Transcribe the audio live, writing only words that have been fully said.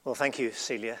Well, thank you,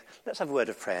 Celia. Let's have a word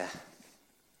of prayer.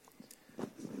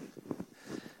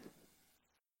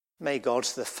 May God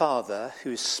the Father,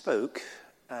 who spoke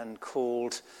and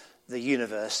called the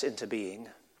universe into being,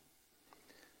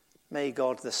 may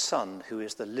God the Son, who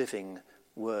is the living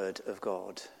Word of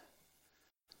God,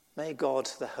 may God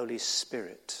the Holy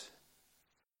Spirit,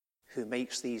 who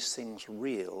makes these things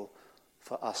real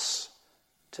for us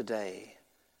today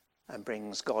and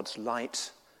brings God's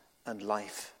light and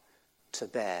life to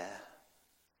bear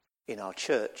in our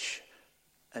church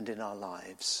and in our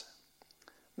lives.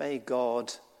 May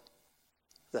God,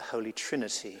 the Holy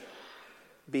Trinity,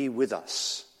 be with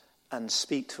us and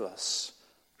speak to us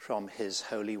from his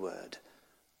holy word.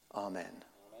 Amen.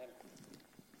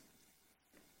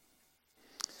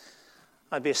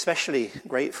 I'd be especially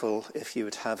grateful if you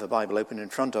would have a Bible open in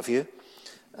front of you,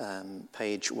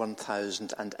 page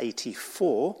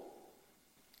 1084.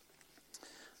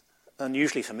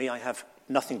 Unusually for me, I have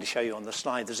nothing to show you on the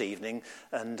slide this evening,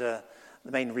 and the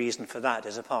main reason for that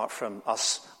is, apart from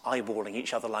us eyeballing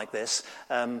each other like this,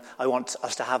 I want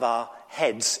us to have our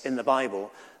heads in the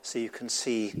Bible so you can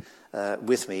see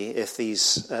with me if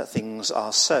these things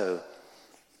are so.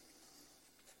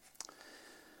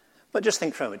 But just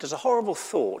think for a moment. It's a horrible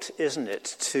thought, isn't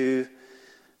it, to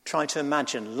try to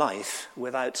imagine life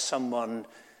without someone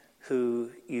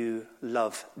who you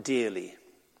love dearly.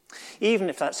 Even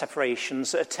if that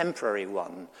separation's a temporary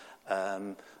one,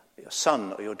 your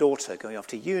son or your daughter going off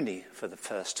to uni for the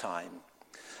first time,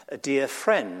 a dear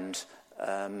friend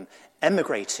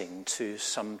emigrating to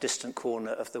some distant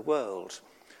corner of the world,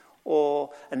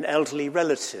 or an elderly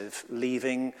relative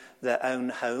leaving their own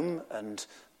home, and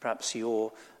perhaps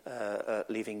you're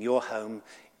leaving your home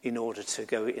in order to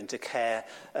go into care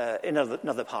in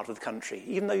another part of the country.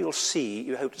 Even though you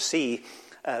hope to see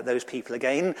those people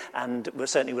again, and we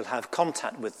certainly will have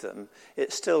contact with them,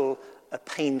 it's still a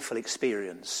painful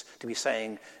experience to be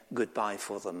saying goodbye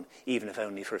for them, even if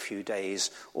only for a few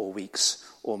days or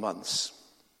weeks or months.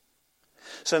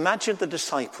 So imagine the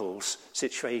disciples'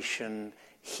 situation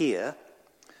here,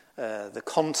 the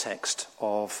context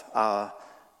of our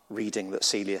reading that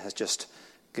Celia has just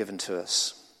given to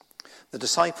us. The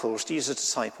disciples, Jesus'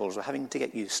 disciples, were having to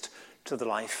get used to the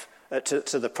life,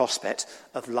 to the prospect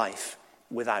of life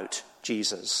without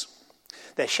Jesus.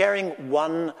 They're sharing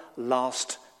one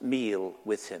last meal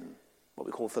with him, what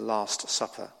we call the Last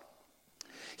Supper.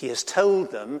 He has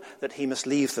told them that he must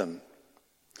leave them.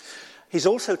 He's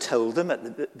also told them at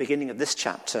the beginning of this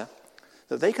chapter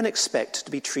that they can expect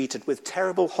to be treated with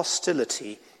terrible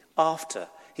hostility after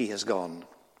he has gone.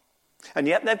 And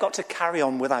yet they've got to carry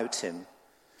on without him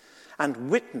and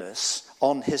witness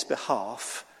on his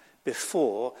behalf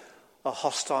before a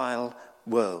hostile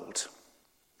world.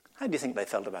 How do you think they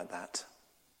felt about that?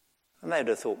 And they would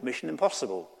have thought mission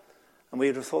impossible. And we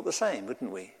would have thought the same,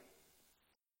 wouldn't we?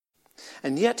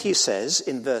 And yet he says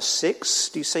in verse 6,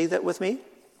 do you say that with me?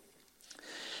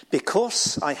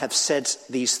 Because I have said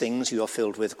these things, you are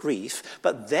filled with grief.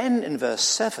 But then in verse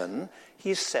 7,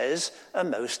 he says a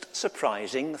most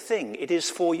surprising thing. It is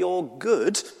for your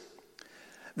good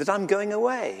that I'm going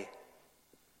away.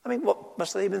 I mean, what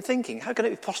must they have been thinking? How can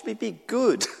it possibly be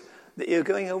good that you're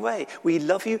going away? We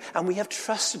love you and we have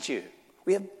trusted you.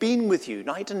 We have been with you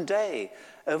night and day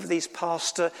over this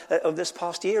past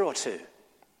year or two.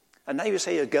 And now you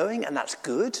say you're going, and that's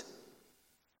good?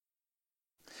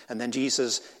 And then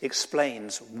Jesus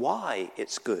explains why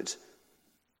it's good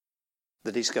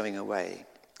that he's going away.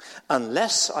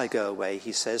 Unless I go away,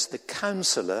 he says, the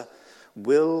counselor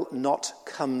will not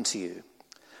come to you.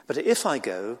 But if I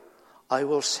go, I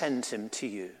will send him to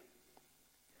you.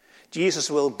 Jesus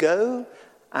will go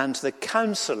and the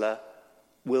counselor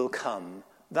will come.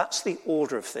 That's the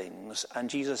order of things. And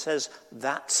Jesus says,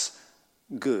 that's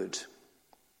good.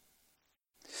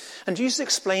 And Jesus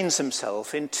explains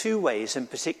himself in two ways in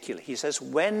particular. He says,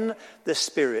 when the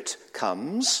Spirit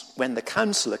comes, when the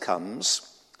counselor comes,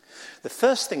 the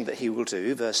first thing that he will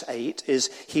do, verse 8, is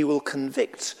he will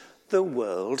convict the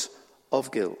world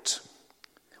of guilt.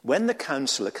 When the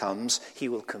counselor comes, he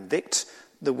will convict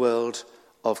the world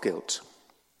of guilt.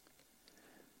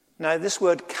 Now, this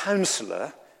word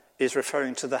counselor is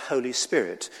referring to the Holy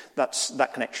Spirit.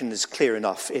 That connection is clear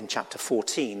enough in chapter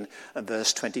 14 and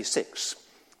verse 26.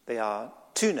 They are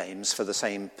two names for the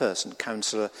same person,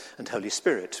 Counselor and Holy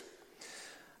Spirit.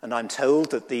 And I'm told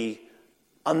that the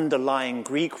underlying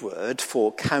Greek word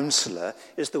for counselor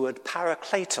is the word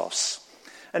parakletos.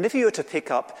 And if you were to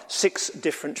pick up 6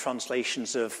 different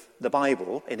translations of the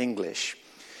Bible in English,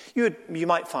 you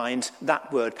might find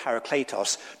that word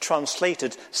parakletos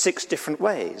translated 6 different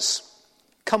ways.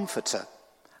 Comforter,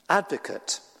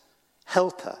 advocate,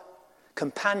 helper,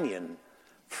 companion,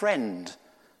 friend,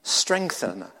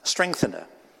 strengthener,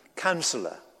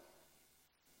 counselor.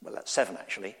 Well, that's 7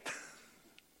 actually.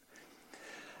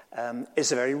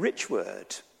 Is a very rich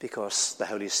word because the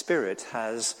Holy Spirit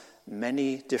has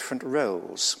many different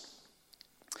roles.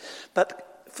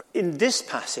 But in this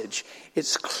passage,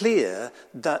 it's clear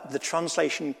that the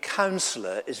translation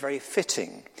counselor is very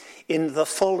fitting in the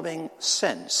following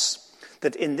sense,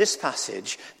 that in this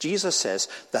passage, Jesus says,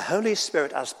 the Holy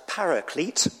Spirit as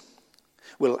paraclete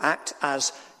will act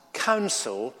as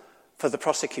counsel for the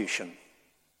prosecution.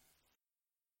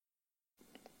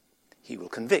 He will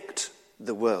convict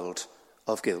the world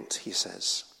of guilt, he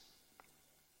says.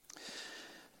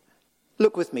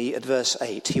 Look with me at verse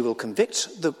 8. He will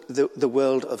convict the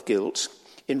world of guilt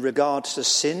in regard to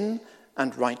sin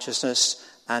and righteousness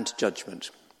and judgment.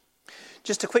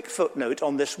 Just a quick footnote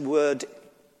on this word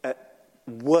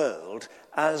world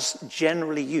as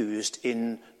generally used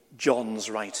in John's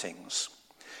writings.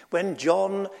 When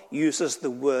John uses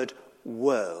the word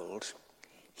world,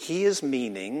 he is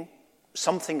meaning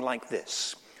something like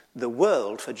this. The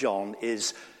world for John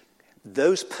is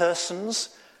those persons,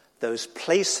 those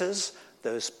places,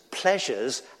 those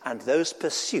pleasures, and those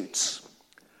pursuits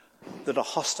that are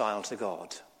hostile to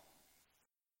God.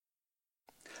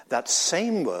 That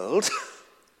same world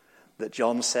that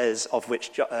John says, of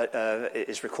which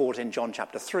is recorded in John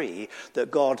chapter 3, that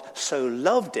God so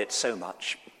loved it so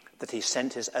much that he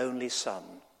sent his only Son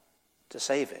to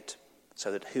save it,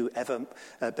 so that whoever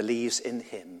believes in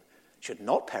him should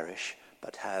not perish,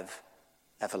 but have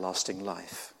everlasting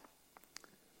life.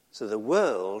 So the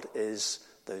world is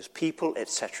those people,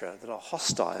 etc., that are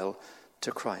hostile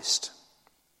to Christ.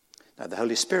 Now, the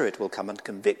Holy Spirit will come and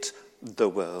convict the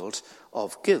world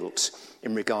of guilt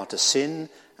in regard to sin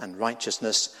and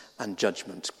righteousness and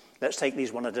judgment. Let's take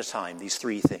these one at a time, these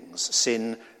 3 things: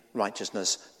 sin,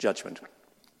 righteousness, judgment.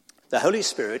 The Holy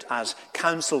Spirit, as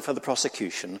counsel for the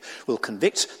prosecution, will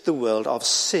convict the world of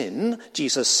sin,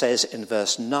 Jesus says in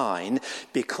verse 9,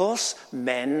 because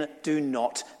men do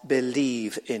not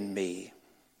believe in me.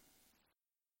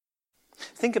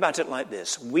 Think about it like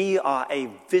this. We are a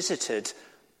visited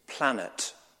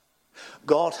planet.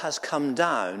 God has come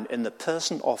down in the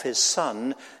person of his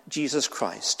Son, Jesus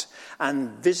Christ,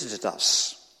 and visited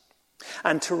us.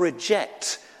 And to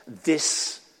reject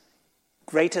this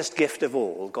greatest gift of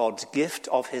all, God's gift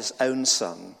of his own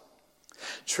Son,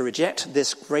 to reject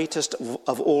this greatest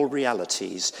of all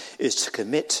realities is to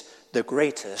commit the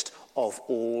greatest of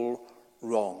all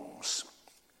wrongs.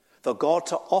 For God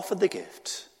to offer the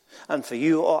gift, and for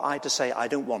you or I to say, I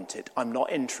don't want it, I'm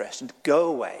not interested, go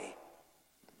away,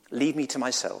 leave me to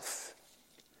myself,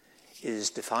 is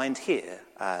defined here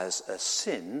as a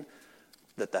sin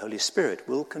that the Holy Spirit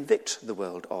will convict the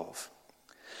world of.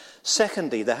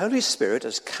 Secondly, the Holy Spirit,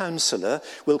 as counsellor,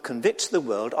 will convict the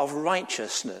world of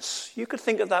righteousness. You could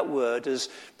think of that word as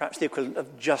perhaps the equivalent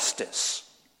of justice.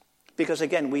 Because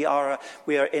again, we are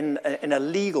in a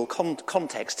legal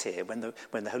context here when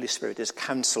the Holy Spirit is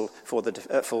counsel for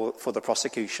the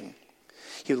prosecution.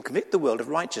 He will convict the world of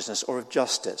righteousness or of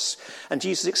justice. And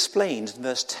Jesus explains in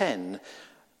verse 10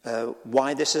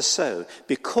 why this is so.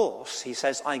 Because, he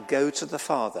says, I go to the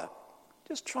Father.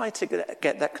 Just try to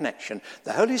get that connection.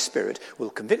 The Holy Spirit will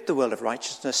convict the world of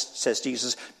righteousness, says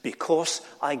Jesus, because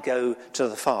I go to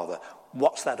the Father.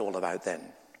 What's that all about then?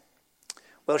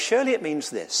 Well, surely it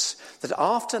means this, that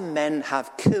after men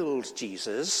have killed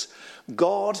Jesus,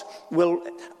 God will,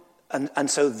 and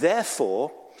so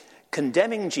therefore,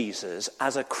 condemning Jesus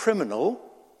as a criminal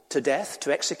to death,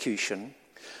 to execution,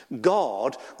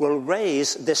 God will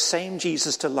raise this same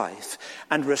Jesus to life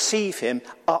and receive him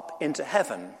up into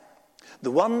heaven.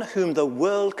 The one whom the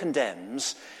world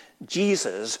condemns,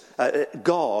 Jesus,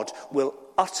 God, will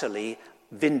utterly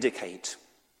vindicate.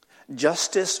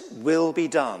 Justice will be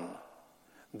done.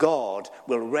 God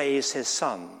will raise his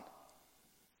Son.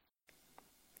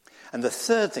 And the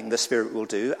third thing the Spirit will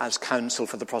do as counsel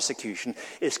for the prosecution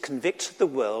is convict the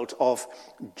world of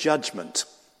judgment.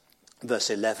 Verse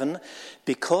 11,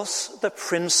 because the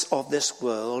prince of this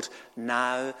world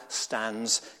now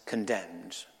stands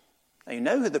condemned. Now, you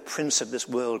know who the prince of this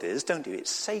world is, don't you?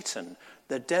 It's Satan,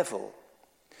 the devil.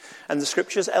 And the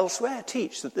scriptures elsewhere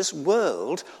teach that this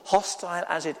world, hostile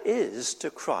as it is to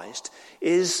Christ,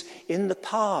 is in the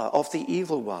power of the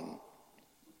evil one.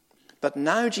 But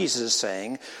now Jesus is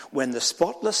saying, when the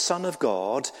spotless Son of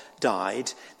God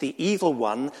died, the evil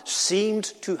one seemed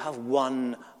to have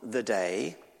won the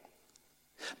day.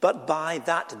 But by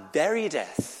that very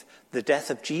death, the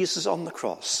death of Jesus on the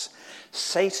cross,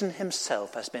 Satan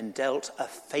himself has been dealt a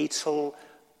fatal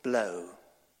blow.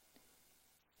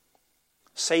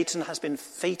 Satan has been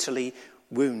fatally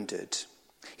wounded.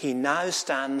 He now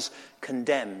stands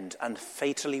condemned and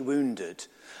fatally wounded.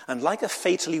 And like a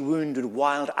fatally wounded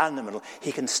wild animal,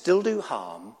 he can still do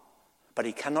harm, but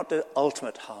he cannot do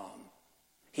ultimate harm.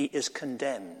 He is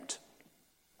condemned.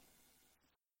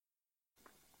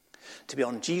 To be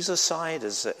on Jesus' side,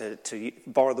 to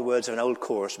borrow the words of an old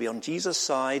chorus, to be on Jesus'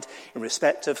 side in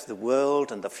respect of the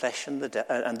world and the flesh and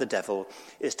the devil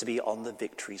is to be on the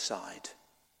victory side.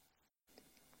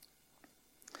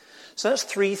 So that's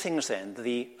three things then that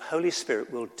the Holy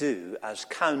Spirit will do as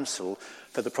counsel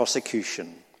for the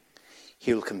prosecution.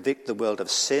 He will convict the world of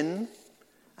sin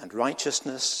and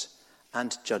righteousness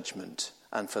and judgment,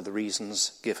 and for the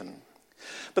reasons given.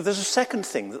 But there's a second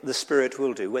thing that the Spirit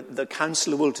will do, the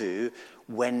counselor will do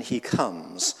when he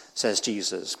comes, says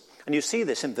Jesus. And you see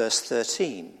this in verse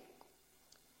 13.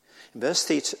 In verse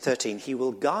 13, he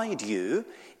will guide you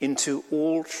into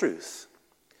all truth.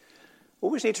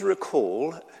 Always need to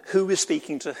recall who is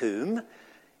speaking to whom.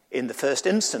 In the first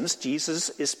instance, Jesus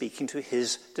is speaking to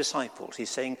his disciples. He's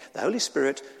saying, the Holy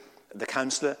Spirit, the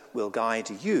counselor, will guide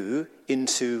you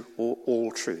into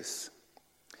all truth.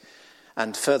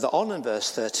 And further on in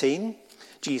verse 13,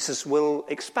 Jesus will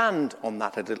expand on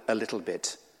that a little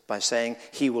bit by saying,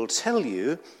 he will tell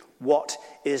you what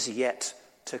is yet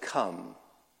to come.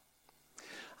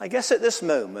 I guess at this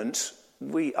moment,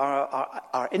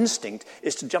 our instinct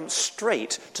is to jump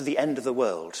straight to the end of the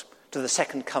world, to the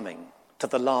second coming, to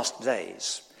the last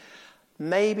days.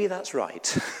 Maybe that's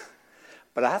right,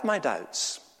 but I have my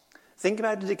doubts. Think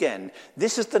about it again.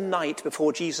 This is the night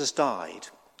before Jesus died.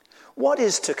 What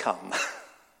is to come?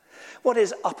 What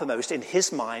is uppermost in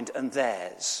his mind and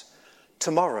theirs?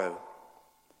 Tomorrow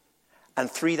and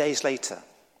 3 days later,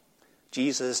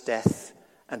 Jesus' death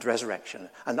and resurrection.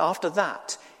 And after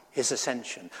that, his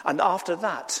ascension. And after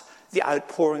that, the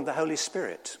outpouring of the Holy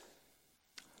Spirit.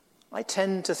 I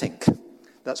tend to think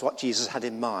that's what Jesus had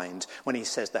in mind when he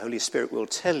says the Holy Spirit will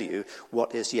tell you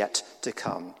what is yet to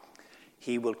come.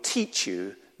 He will teach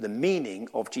you the meaning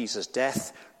of Jesus'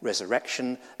 death,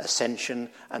 resurrection, ascension,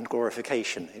 and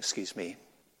glorification.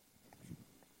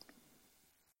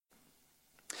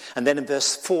 And then in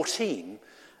verse 14,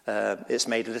 it's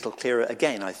made a little clearer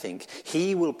again, I think.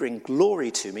 He will bring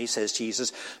glory to me, says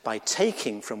Jesus, by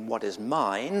taking from what is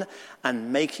mine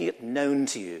and making it known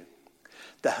to you.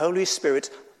 The Holy Spirit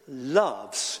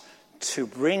loves to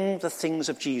bring the things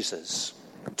of Jesus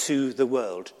to the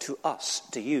world, to us,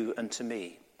 to you and to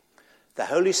me. The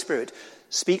Holy Spirit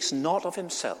speaks not of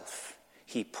himself.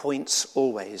 He points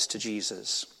always to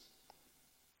Jesus.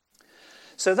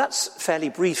 So that's fairly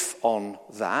brief on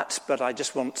that, but I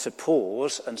just want to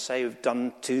pause and say we've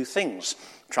done two things,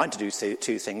 tried to do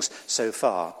two things so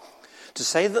far. To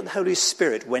say that the Holy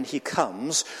Spirit, when he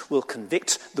comes, will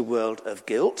convict the world of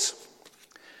guilt.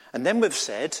 And then we've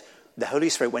said the Holy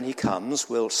Spirit, when he comes,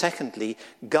 will secondly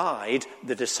guide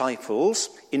the disciples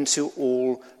into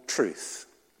all truth.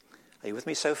 Are you with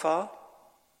me so far?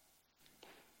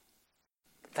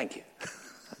 Thank you.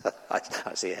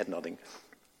 I see your head nodding.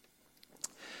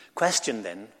 Question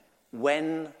then,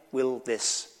 when will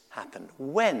this happen?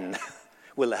 When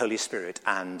will the Holy Spirit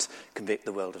and convict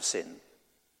the world of sin,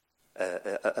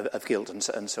 of guilt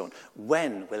and so on?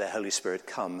 When will the Holy Spirit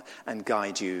come and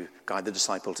guide the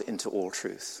disciples into all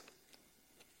truth?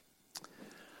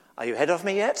 Are you ahead of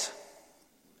me yet?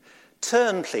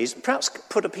 Turn, please. Perhaps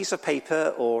put a piece of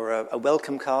paper or a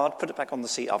welcome card, put it back on the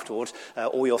seat afterwards,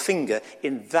 or your finger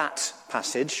in that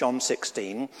passage, John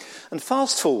 16, and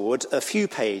fast forward a few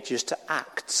pages to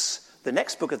Acts, the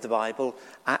next book of the Bible,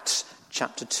 Acts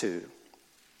chapter 2.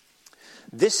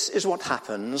 This is what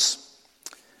happens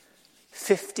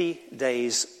 50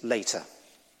 days later.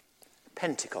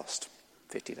 Pentecost,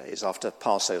 50 days after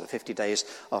Passover, 50 days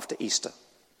after Easter.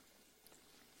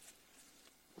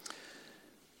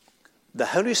 The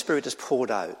Holy Spirit is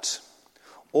poured out.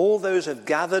 All those who have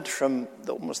gathered from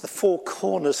almost the four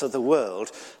corners of the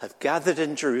world have gathered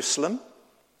in Jerusalem,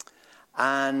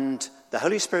 and the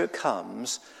Holy Spirit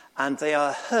comes, and they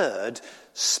are heard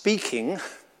speaking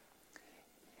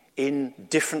in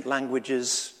different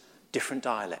languages, different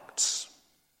dialects.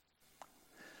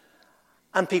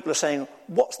 And people are saying,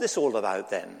 what's this all about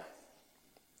then?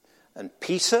 And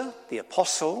Peter, the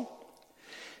apostle,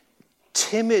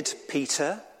 timid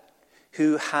Peter,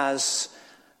 who has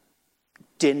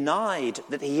denied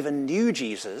that he even knew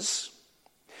Jesus,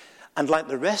 and like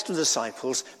the rest of the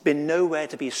disciples, been nowhere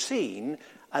to be seen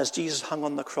as Jesus hung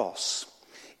on the cross,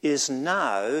 is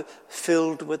now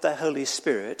filled with the Holy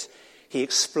Spirit. He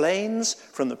explains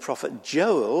from the prophet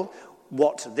Joel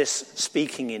what this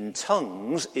speaking in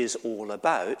tongues is all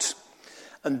about,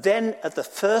 and then at the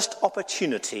first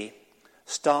opportunity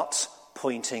starts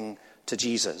pointing to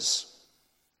Jesus.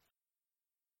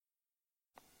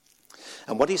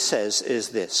 And what he says is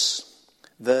this,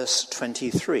 verse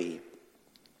 23.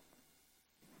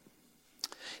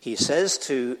 He says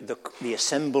to the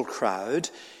assembled crowd,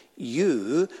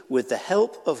 "You, with the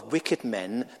help of wicked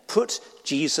men, put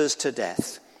Jesus to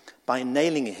death by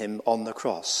nailing him on the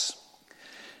cross."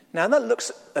 Now that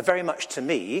looks very much to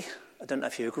me, I don't know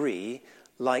if you agree,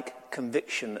 like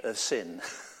conviction of sin.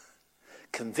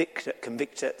 Convict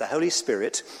the Holy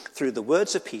Spirit, through the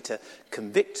words of Peter,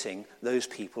 convicting those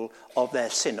people of their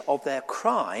sin, of their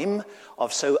crime,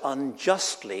 of so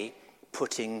unjustly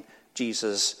putting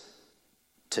Jesus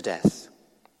to death.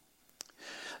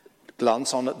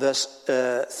 Glance on at verse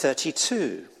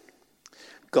 32.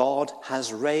 God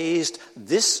has raised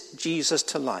this Jesus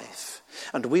to life,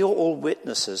 and we are all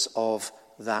witnesses of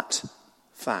that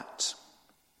fact.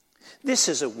 This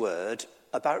is a word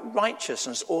about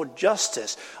righteousness or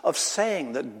justice, of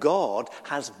saying that God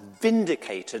has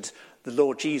vindicated the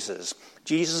Lord Jesus.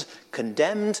 Jesus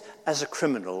condemned as a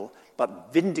criminal,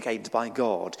 but vindicated by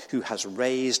God, who has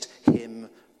raised him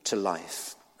to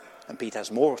life. And Peter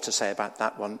has more to say about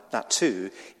that too,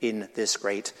 in this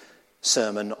great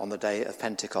sermon on the day of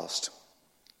Pentecost.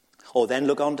 Or then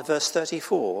look on to verse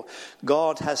 34.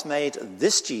 God has made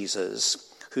this Jesus,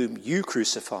 whom you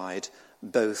crucified,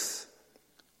 both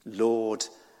Lord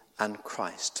and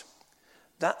Christ.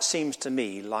 That seems to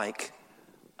me like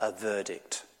a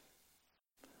verdict.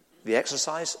 The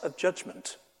exercise of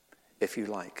judgment, if you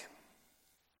like.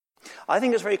 I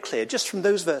think it's very clear, just from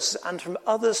those verses and from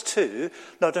others too,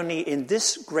 not only in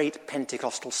this great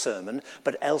Pentecostal sermon,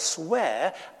 but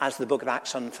elsewhere as the book of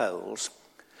Acts unfolds,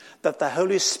 that the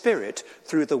Holy Spirit,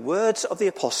 through the words of the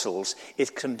apostles,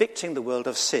 is convicting the world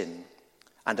of sin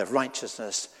and of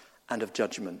righteousness and of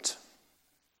judgment.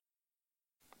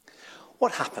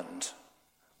 What happened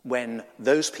when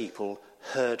those people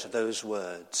heard those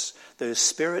words, those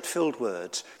spirit-filled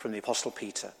words from the Apostle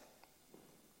Peter?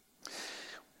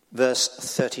 Verse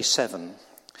 37.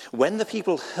 When the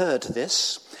people heard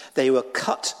this, they were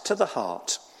cut to the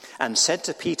heart and said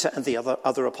to Peter and the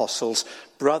other apostles,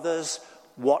 "Brothers,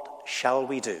 what shall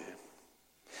we do?"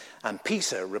 And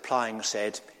Peter, replying,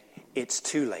 said, "It's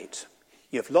too late.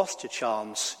 You've lost your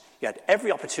chance. You had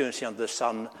every opportunity under the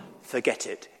sun. Forget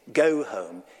it. Go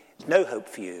home. There's no hope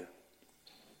for you."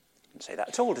 He didn't say that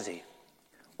at all, did he?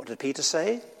 What did Peter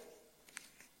say?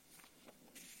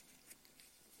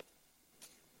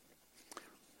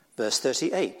 Verse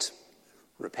 38.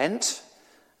 "Repent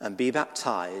and be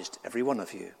baptized, every one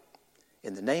of you,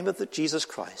 in the name of Jesus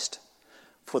Christ,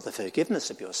 for the forgiveness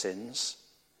of your sins,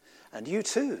 and you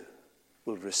too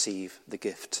will receive the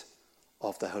gift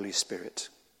of the Holy Spirit."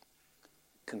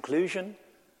 Conclusion,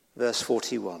 verse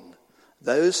 41.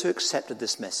 Those who accepted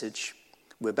this message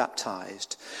were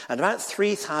baptized, and about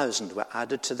 3,000 were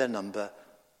added to their number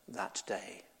that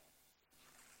day.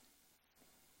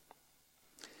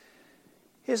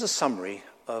 Here's a summary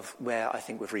of where I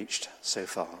think we've reached so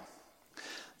far.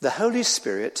 The Holy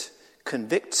Spirit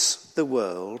convicts the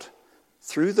world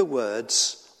through the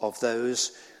words of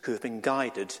those who have been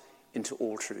guided into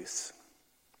all truth.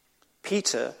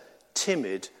 Peter,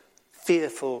 timid,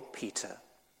 fearful Peter,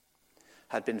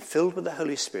 had been filled with the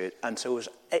Holy Spirit and so was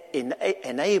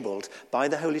enabled by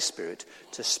the Holy Spirit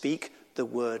to speak the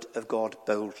word of God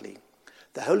boldly.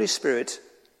 The Holy Spirit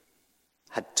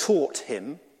had taught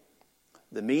him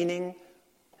the meaning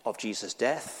of Jesus'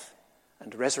 death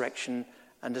and resurrection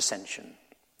and ascension.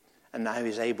 And now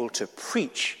he's able to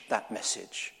preach that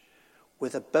message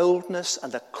with a boldness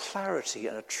and a clarity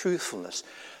and a truthfulness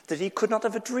that he could not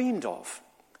have dreamed of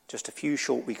just a few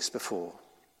short weeks before.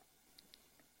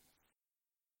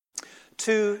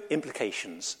 Two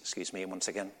implications.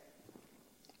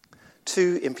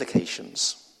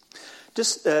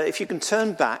 Just if you can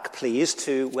turn back, please,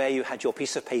 to where you had your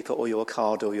piece of paper or your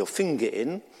card or your finger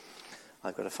in.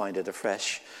 I've got to find it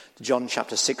afresh. John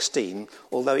chapter 16.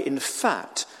 Although, in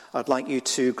fact, I'd like you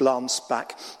to glance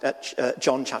back at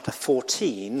John chapter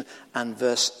 14 and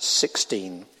verse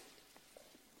 16.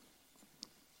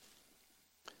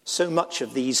 So much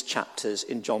of these chapters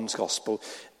in John's Gospel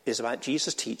is about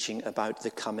Jesus teaching about the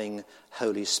coming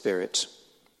Holy Spirit.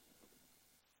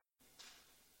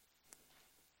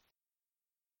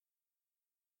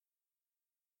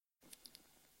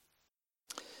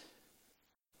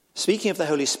 Speaking of the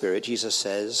Holy Spirit, Jesus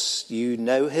says, you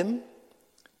know him.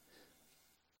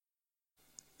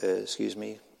 The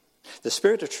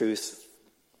Spirit of truth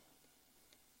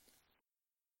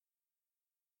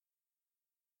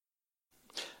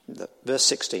Verse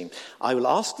 16, I will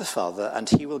ask the Father, and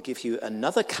he will give you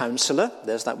another counselor,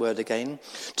 there's that word again,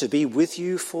 to be with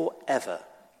you forever,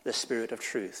 the Spirit of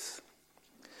truth.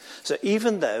 So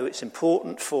even though it's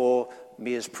important for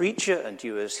me as preacher and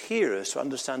you as hearers to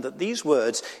understand that these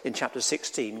words in chapter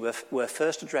 16 were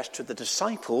first addressed to the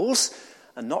disciples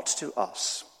and not to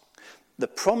us, the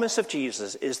promise of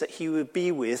Jesus is that he would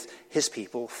be with his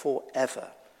people forever.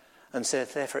 And so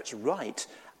therefore it's right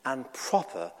and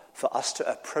proper for us to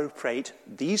appropriate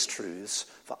these truths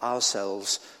for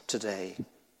ourselves today.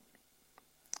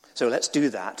 So let's do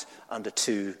that under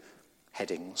two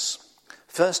headings.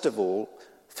 First of all,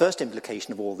 first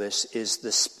implication of all this is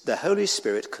the Holy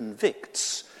Spirit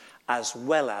convicts as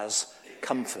well as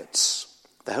comforts.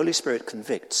 The Holy Spirit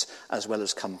convicts as well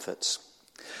as comforts.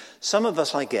 Some of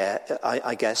us, I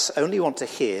guess, only want to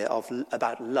hear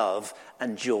about love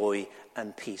and joy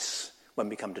and peace when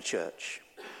we come to church.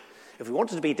 If we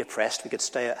wanted to be depressed, we could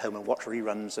stay at home and watch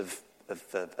reruns of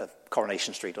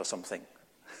Coronation Street or something.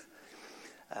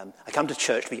 I come to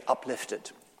church to be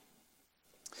uplifted.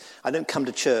 I don't come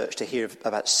to church to hear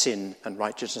about sin and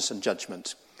righteousness and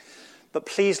judgment. But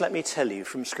please let me tell you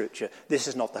from Scripture, this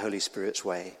is not the Holy Spirit's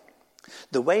way.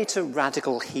 The way to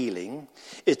radical healing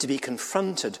is to be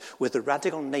confronted with the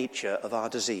radical nature of our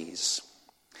disease.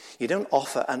 You don't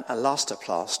offer an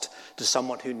elastoplast to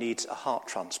someone who needs a heart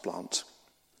transplant.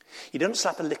 You don't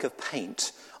slap a lick of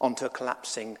paint onto a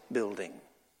collapsing building.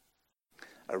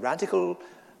 A radical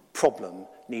problem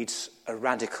needs a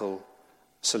radical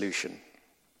solution.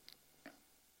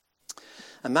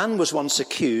 A man was once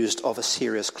accused of a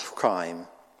serious crime.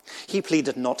 He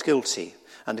pleaded not guilty,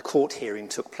 and a court hearing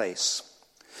took place.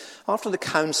 After the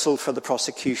counsel for the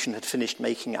prosecution had finished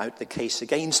making out the case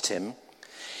against him,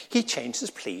 he changed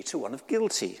his plea to one of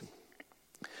guilty.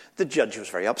 The judge was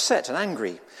very upset and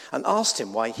angry and asked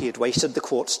him why he had wasted the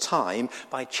court's time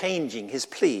by changing his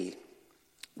plea.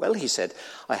 Well, he said,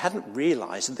 I hadn't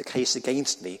realized that the case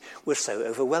against me was so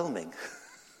overwhelming.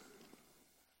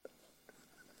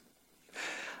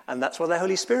 And that's what the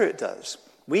Holy Spirit does.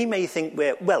 We may think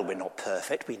we're not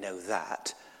perfect, we know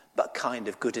that, but kind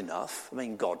of good enough. I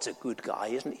mean, God's a good guy,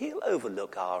 isn't he? He'll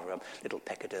overlook our little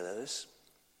peccadillos.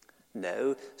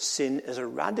 No, sin is a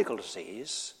radical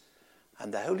disease,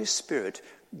 and the Holy Spirit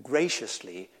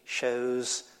graciously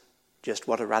shows just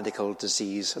what a radical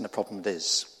disease and a problem it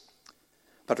is.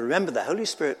 But remember, the Holy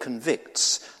Spirit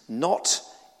convicts not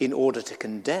in order to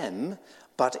condemn,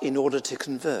 but in order to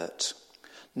convert.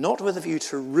 Not with a view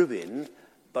to ruin,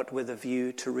 but with a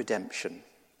view to redemption.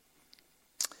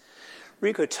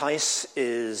 Rico Tice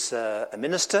is a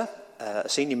minister, a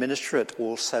senior minister at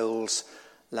All Souls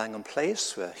Langham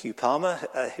Place, where Hugh Palmer,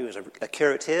 who is a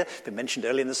curate here, been mentioned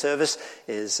earlier in the service,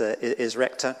 is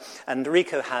rector. And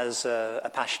Rico has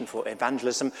a passion for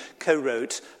evangelism,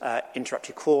 co-wrote an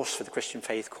introductory course for the Christian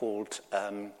faith called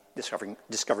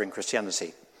Discovering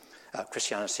Christianity.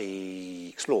 Christianity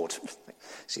Explored,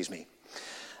 excuse me.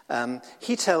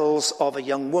 He tells of a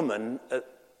young woman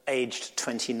aged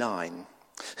 29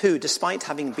 who, despite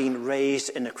having been raised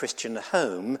in a Christian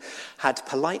home, had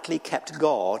politely kept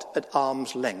God at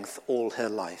arm's length all her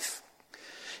life.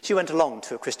 She went along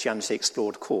to a Christianity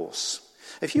Explored course.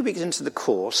 A few weeks into the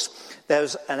course, there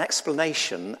was an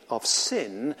explanation of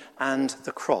sin and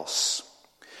the cross.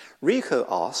 Rico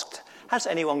asked, has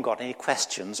anyone got any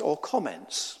questions or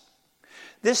comments?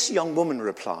 This young woman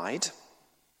replied,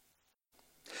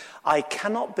 I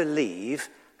cannot believe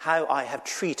how I have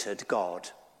treated God.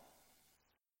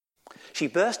 She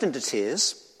burst into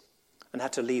tears and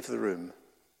had to leave the room.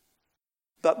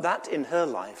 But that in her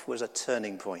life was a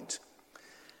turning point.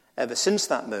 Ever since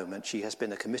that moment, she has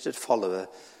been a committed follower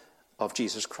of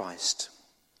Jesus Christ.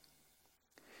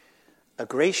 A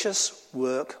gracious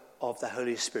work of the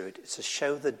Holy Spirit is to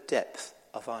show the depth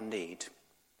of our need.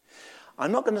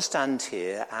 I'm not going to stand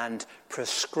here and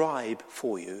prescribe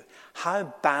for you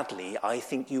how badly I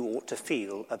think you ought to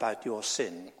feel about your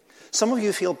sin. Some of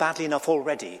you feel badly enough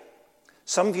already.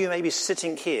 Some of you may be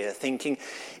sitting here thinking,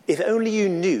 if only you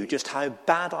knew just how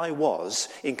bad I was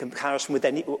in comparison with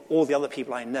all the other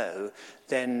people I know,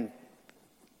 then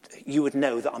you would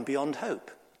know that I'm beyond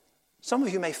hope. Some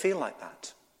of you may feel like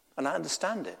that, and I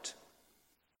understand it.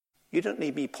 You don't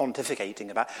need me pontificating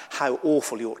about how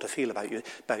awful you ought to feel about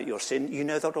your sin. You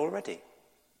know that already.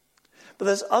 But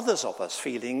there's others of us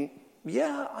feeling,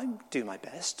 I do my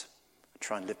best. I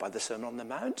try and live by the Sermon on the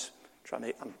Mount.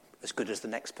 I'm as good as the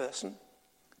next person.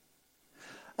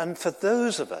 And for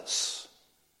those of us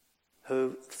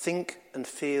who think and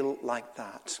feel like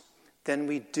that, then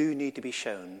we do need to be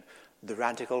shown the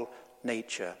radical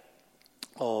nature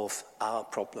of our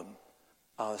problem,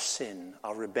 our sin,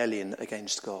 our rebellion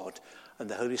against God. And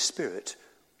the Holy Spirit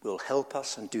will help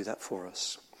us and do that for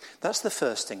us. That's the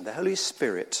first thing. The Holy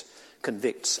Spirit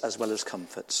convicts as well as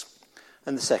comforts.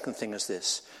 And the second thing is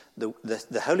this.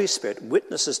 The Holy Spirit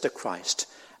witnesses to Christ,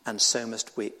 and so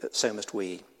must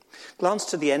we. Glance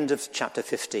to the end of chapter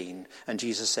 15, and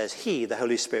Jesus says, He, the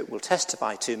Holy Spirit, will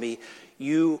testify to me.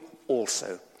 You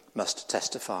also must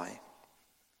testify.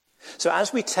 So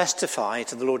as we testify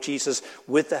to the Lord Jesus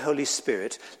with the Holy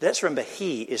Spirit, let's remember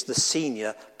He is the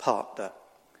senior partner.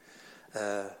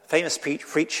 Famous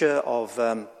preacher of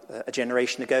a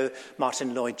generation ago,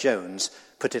 Martin Lloyd-Jones,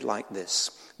 put it like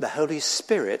this. The Holy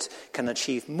Spirit can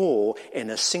achieve more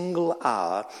in a single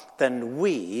hour than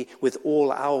we, with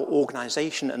all our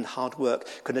organization and hard work,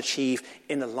 can achieve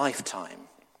in a lifetime.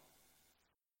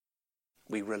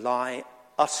 We rely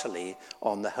utterly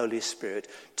on the Holy Spirit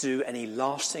to do any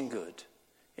lasting good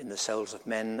in the souls of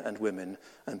men and women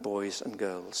and boys and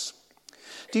girls.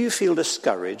 Do you feel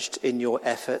discouraged in your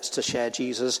efforts to share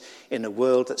Jesus in a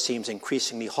world that seems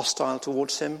increasingly hostile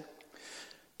towards him?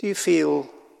 Do you feel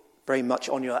very much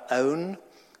on your own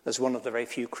as one of the very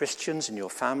few Christians in your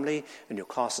family, in your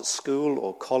class at school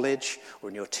or college, or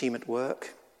in your team at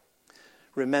work?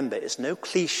 Remember, it's no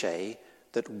cliche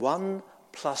that one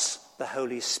plus the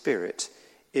Holy Spirit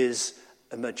is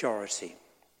a majority.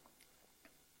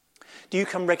 Do you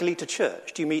come regularly to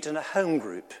church? Do you meet in a home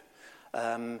group?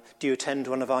 Do you attend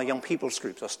one of our young people's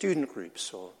groups or student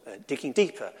groups, or digging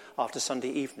deeper after Sunday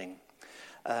evening?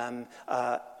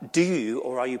 Do you,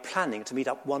 or are you planning to meet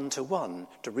up one-to-one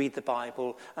to read the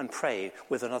Bible and pray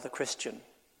with another Christian?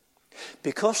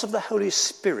 Because of the Holy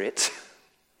Spirit,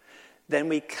 then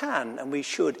we can and we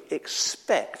should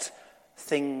expect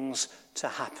things to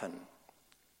happen.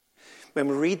 When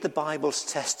we read the Bible's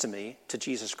testimony to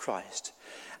Jesus Christ,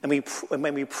 and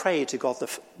when we pray to God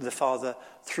the Father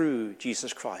through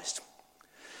Jesus Christ.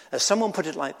 As someone put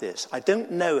it like this, I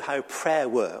don't know how prayer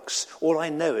works. All I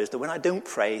know is that when I don't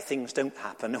pray, things don't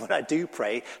happen. And when I do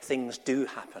pray, things do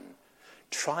happen.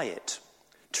 Try it.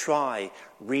 Try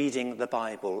reading the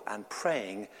Bible and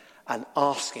praying and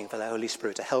asking for the Holy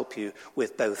Spirit to help you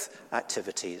with both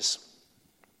activities.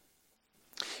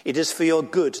 It is for your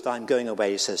good that I'm going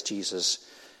away, says Jesus.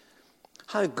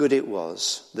 How good it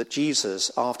was that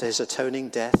Jesus, after his atoning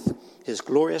death, his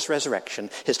glorious resurrection,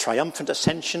 his triumphant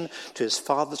ascension to his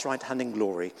Father's right hand in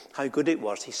glory, how good it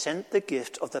was he sent the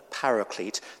gift of the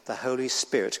Paraclete, the Holy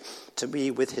Spirit, to be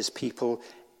with his people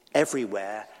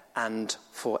everywhere and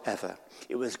forever.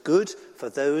 It was good for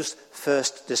those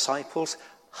first disciples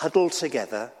huddled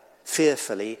together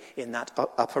fearfully in that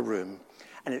upper room.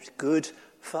 And it's good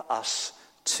for us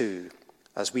too,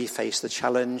 as we face the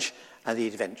challenge and the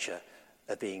adventure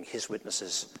of being his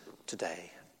witnesses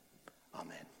today.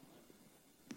 Amen.